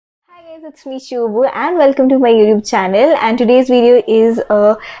Hi guys, it's me Shobu and welcome to my YouTube channel, and today's video is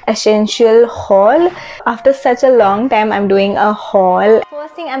a essential haul. After such a long time I'm doing a haul.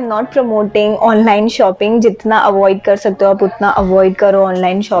 First thing, I'm not promoting online shopping. जितना avoid कर सकते हो आप उतना avoid करो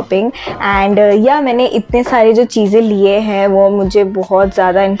online shopping. And मैंने इतने सारे जो चीज़ें लिए हैं वो मुझे बहुत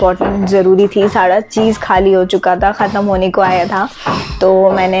ज़्यादा important ज़रूरी थी. सारा चीज़ खाली हो चुका था, ख़त्म होने को आया था,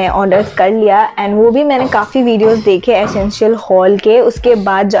 तो मैंने ऑर्डर कर लिया. एंड वो भी मैंने काफ़ी वीडियोस देखे एसेंशियल हॉल के, उसके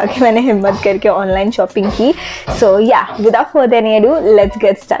बाद जाके मैंने हिम्मत करके ऑनलाइन शॉपिंग की. सो या without further any ado let's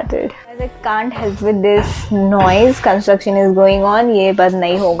get started. I can't help with this noise. Construction is going on. ये बंद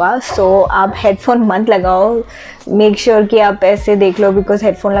नहीं होगा. So आप हेडफोन मत लगाओ. मेक श्योर कि आप ऐसे देख लो, बिकॉज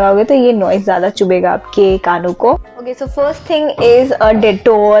हेडफोन लगाओगे तो ये नॉइज ज़्यादा चुभेगा आपके कानों को. Okay, so first thing is a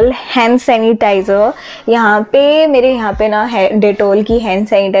Dettol hand sanitiser. मेरे यहाँ पे ना डेटोल की हैंड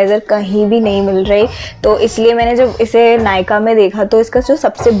सैनिटाइज़र कहीं भी नहीं मिल रही, तो इसलिए मैंने जब इसे नायका में देखा तो इसका जो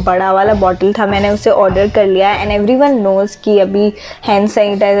सबसे बड़ा वाला बॉटल था मैंने उसे ऑर्डर कर लिया. एंड एवरीवन नोज़ कि अभी हैंड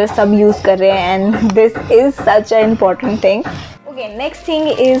सैनिटाइज़र सब यूज़ कर रहे हैं, and this is such a important thing. Okay, next thing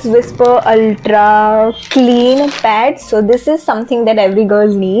is Whisper Ultra Clean Pad. So this is something that every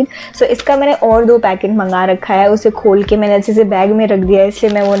girl need. So इसका मैंने और 2 पैकेट मंगा रखा है. उसे खोल के मैंने अच्छे से बैग में रख दिया है,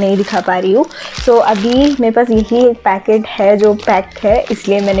 इसलिए मैं वो नहीं दिखा पा रही हूँ. So अभी मेरे पास यही एक पैकेट है जो पैक्ड है,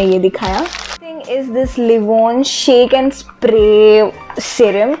 इसलिए मैंने ये दिखाया. Is this Livon Shake and Spray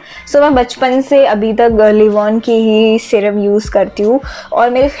Serum. So मैं बचपन से अभी तक Livon की ही सीरम यूज़ करती हूँ, और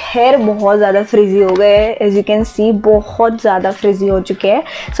मेरे हेयर बहुत ज़्यादा फ्रिजी हो गए हैं. एज यू कैन सी बहुत ज़्यादा फ्रिजी हो चुके हैं.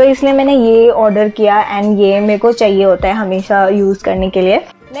 सो इसलिए मैंने ये ऑर्डर किया, एंड ये मेरे को चाहिए होता है हमेशा यूज़ करने के लिए.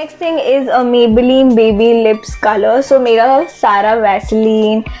 Next thing is a Maybelline baby lips colour. सो मेरा सारा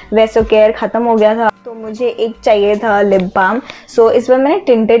वैसलीन वैसो केयर ख़त्म हो गया था, तो मुझे एक चाहिए था लिप बाम. सो इस बार मैंने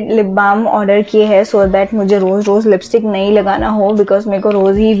टिंटेड लिप बाम ऑर्डर किए हैं, सो दैट मुझे रोज़ लिपस्टिक नहीं लगाना हो, बिकॉज मेरे को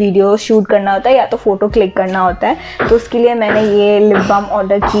रोज़ ही वीडियो शूट करना होता है या तो फ़ोटो क्लिक करना होता है, तो उसके लिए मैंने ये लिप बाम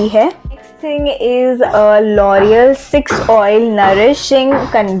ऑर्डर की है. Next thing is L'Oreal 6 Oil Nourishing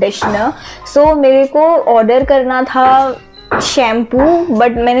Conditioner. सो मेरे को ऑर्डर करना था शैम्पू,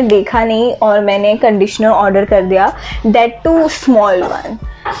 बट मैंने देखा नहीं और मैंने कंडीशनर ऑर्डर कर दिया, दैट टू स्मॉल वन.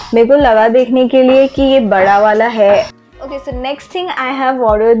 मेरे को लगा देखने के लिए कि ये बड़ा वाला है. Okay, so next thing I have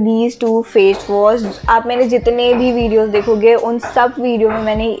order these 2 face wash. आप मेरे जितने भी वीडियोस देखोगे उन सब वीडियो में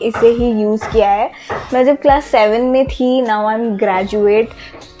मैंने इसे ही यूज़ किया है. मैं जब क्लास 7 में थी, नाउ आई एम ग्रेजुएट,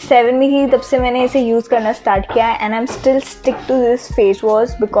 7 में ही तब से मैंने इसे यूज़ करना स्टार्ट किया है, and I am still stick to this face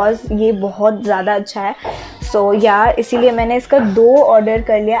wash because ये बहुत ज़्यादा अच्छा है. सो इसीलिए मैंने इसका 2 ऑर्डर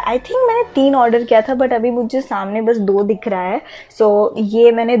कर लिया. आई थिंक मैंने 3 ऑर्डर किया था, बट अभी मुझे सामने बस 2 दिख रहा है. सो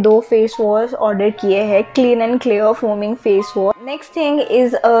ये मैंने 2 फेस वॉश ऑर्डर किए हैं, clean and clear foaming face wash. Next thing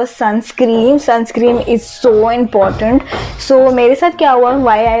is a sunscreen. Sunscreen is so important. सो मेरे साथ क्या हुआ,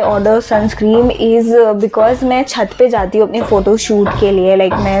 Y I order sunscreen is because मैं छत पे जाती हूँ अपने फ़ोटो शूट के लिए.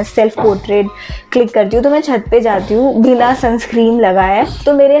 लाइक मैं सेल्फ पोर्ट्रेट क्लिक करती हूँ, तो मैं छत पे जाती हूँ बिना सनस्क्रीन लगाए,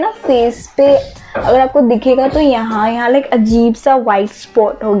 तो मेरे ना फेस पे अगर आपको दिखेगा तो यहाँ लाइक अजीब सा वाइट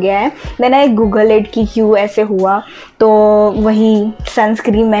स्पॉट हो गया है. मैंने गूगल इट कि क्यों ऐसे हुआ, तो वही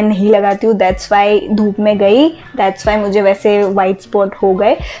सनस्क्रीन मैं नहीं लगाती हूँ, दैट्स वाई धूप में गई, दैट्स वाई मुझे वैसे वाइट स्पॉट हो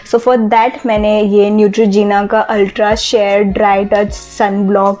गए. सो फॉर दैट मैंने ये न्यूट्रोजिना का ultra share dry touch sun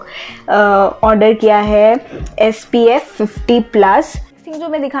block order किया है, SPF 50+. जो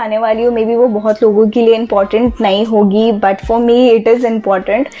मैं दिखाने वाली हूँ मे बी वो बहुत लोगों के लिए इम्पॉर्टेंट नहीं होगी, but for me it is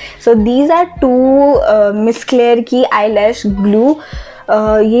important. So these are 2 miss clear की आईलैश ग्लू.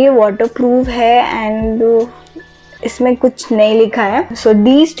 ये वाटरप्रूफ है एंड इसमें कुछ नहीं लिखा है. सो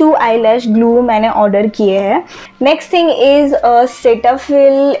दीज 2 आईलैश ग्लू मैंने ऑर्डर किए हैं. Next thing is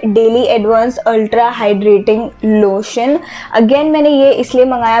Cetaphil DailyAdvance ultra hydrating lotion. Again मैंने ये इसलिए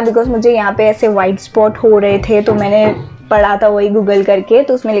मंगाया बिकॉज मुझे यहाँ पे ऐसे वाइट स्पॉट हो रहे थे, तो मैंने पढ़ा था वही गूगल करके,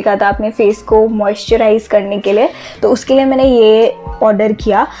 तो उसमें लिखा था अपने फेस को मॉइस्चराइज करने के लिए, तो उसके लिए मैंने ये ऑर्डर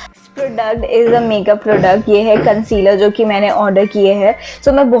किया. Product is a makeup product. ये है कंसीलर जो कि मैंने ऑर्डर किए हैं.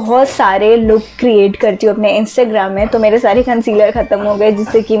 सो मैं बहुत सारे लुक क्रिएट करती हूँ अपने इंस्टाग्राम में, तो मेरे सारे कंसीलर ख़त्म हो गए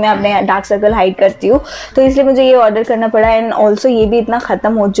जिससे कि मैं अपने डार्क सर्कल हाइड करती हूँ, तो इसलिए मुझे ये ऑर्डर करना पड़ा. एंड ऑल्सो ये भी इतना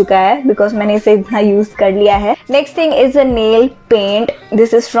ख़त्म हो चुका है बिकॉज मैंने इसे इतना यूज़ कर लिया है. Next thing is a nail paint.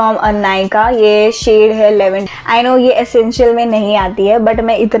 This is from a Nykaa. ये शेड है लेवेंडर. आई नो ये एसेंशियल में नहीं आती है, बट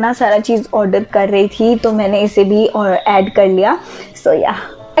मैं इतना सारा चीज़ ऑर्डर कर रही थी तो मैंने इसे भी ऐड कर लिया. सो या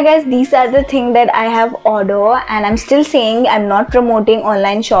guys, these are the thing that I have ordered, and I'm still saying I'm not promoting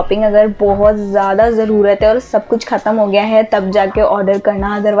online shopping. अगर बहुत ज़्यादा ज़रूरत है और सब कुछ ख़त्म हो गया है तब जाके ऑर्डर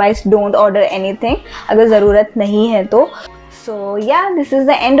करना, अदरवाइज डोंट ऑर्डर एनीथिंग अगर ज़रूरत नहीं है तो. So yeah, this is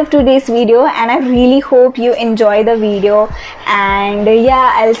the end of today's video, and I really hope you enjoy the video, and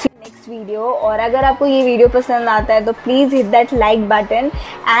yeah, I'll see you next next video. और अगर आपको ये वीडियो पसंद आता है तो please hit that like button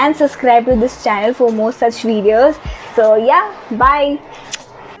and subscribe to this channel for more such videos. सो या bye.